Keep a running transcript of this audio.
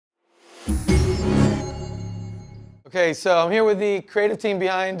Okay, so I'm here with the creative team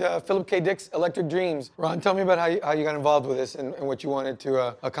behind Philip K. Dick's Electric Dreams. Ron, tell me about how you got involved with this and what you wanted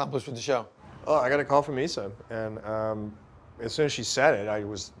to accomplish with the show. Oh, I got a call from Isa, and as soon as she said it, I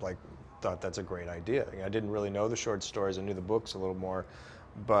was like, thought that's a great idea. I didn't really know the short stories. I knew the books a little more,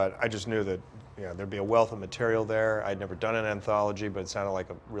 but I just knew that there'd be a wealth of material there. I'd never done an anthology, but it sounded like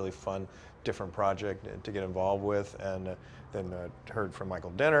a really fun, different project to get involved with. And then heard from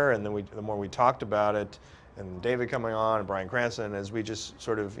Michael Dinner, and then the more we talked about it, and David coming on, and Bryan Cranston, as we just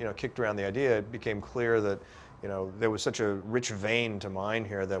sort of kicked around the idea, it became clear that there was such a rich vein to mine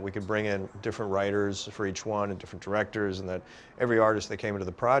here that we could bring in different writers for each one and different directors, and that every artist that came into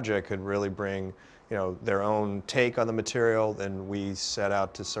the project could really bring their own take on the material. Then we set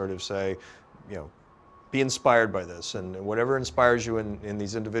out to sort of say, be inspired by this, and whatever inspires you in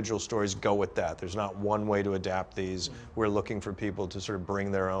these individual stories, go with that. There's not one way to adapt these. We're looking for people to sort of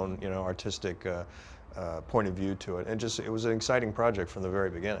bring their own artistic point of view to it, and it was an exciting project from the very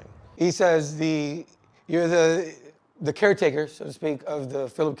beginning. He says you're the caretaker, so to speak, of the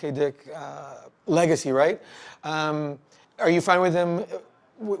Philip K. Dick legacy, right? Are you fine with them,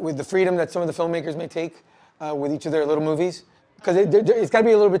 with the freedom that some of the filmmakers may take with each of their little movies? Because it's got to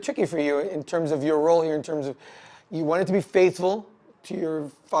be a little bit tricky for you in terms of your role here, in terms of you want it to be faithful to your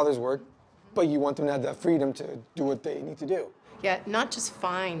father's work, but you want them to have that freedom to do what they need to do. Yeah, not just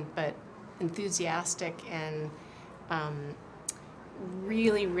fine, but enthusiastic and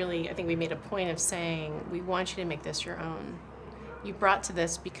really, really, I think we made a point of saying, we want you to make this your own. You brought to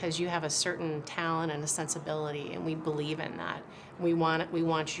this because you have a certain talent and a sensibility, and we believe in that. We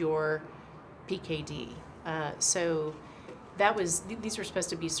want your PKD. So that was, these were supposed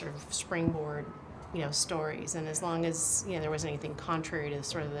to be sort of springboard, stories, and as long as there wasn't anything contrary to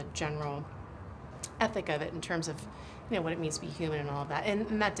sort of the general ethic of it in terms of what it means to be human and all of that,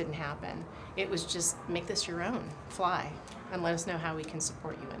 and that didn't happen. It was just make this your own, fly, and let us know how we can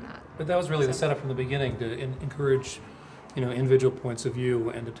support you in that. But that was really the setup from the beginning, to encourage individual points of view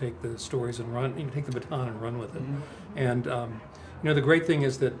and to take the stories and run, take the baton and run with it. Mm-hmm. And the great thing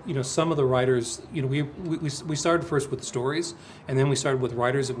is that some of the writers, we started first with the stories, and then we started with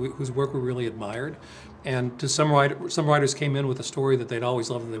writers whose work we really admired. And some writers came in with a story that they'd always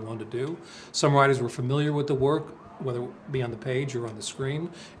loved and they wanted to do. Some writers were familiar with the work, whether it be on the page or on the screen,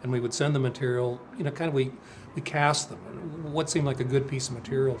 and we would send the material. We cast them, what seemed like a good piece of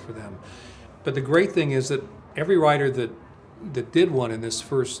material for them. But the great thing is that every writer that did one in this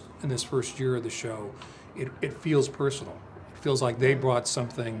first year of the show, it feels personal. Feels like they brought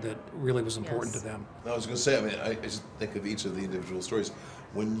something that really was important to them. I was going to say, I just think of each of the individual stories.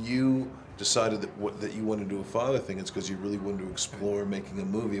 When you decided that you wanted to do a father thing, it's because you really wanted to explore making a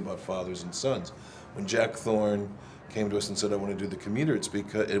movie about fathers and sons. When Jack Thorne came to us and said, I want to do The Commuter, it's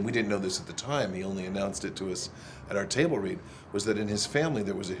because, and we didn't know this at the time, he only announced it to us at our table read, was that in his family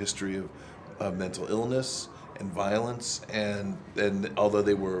there was a history of mental illness and violence, and although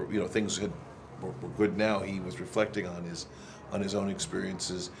they were, things were good now, he was reflecting on his own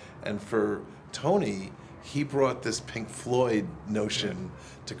experiences. And for Tony, he brought this Pink Floyd notion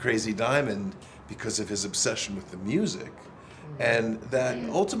to Crazy Diamond because of his obsession with the music. And that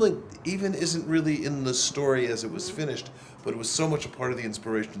ultimately even isn't really in the story as it was finished, but it was so much a part of the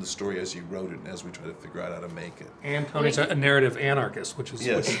inspiration of the story as you wrote it and as we tried to figure out how to make it. And Tony's a narrative anarchist, which is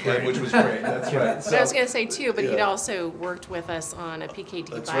great. Which was great, that's right. But I was going to say too, but he'd also worked with us on a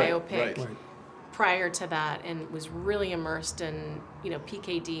PKD biopic. Right. Prior to that, and was really immersed in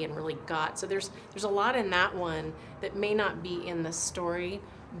PKD and really got, so there's a lot in that one that may not be in the story,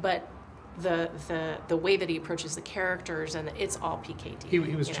 but the way that he approaches the characters, and it's all PKD. He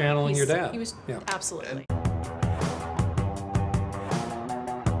was channeling your dad. He was absolutely.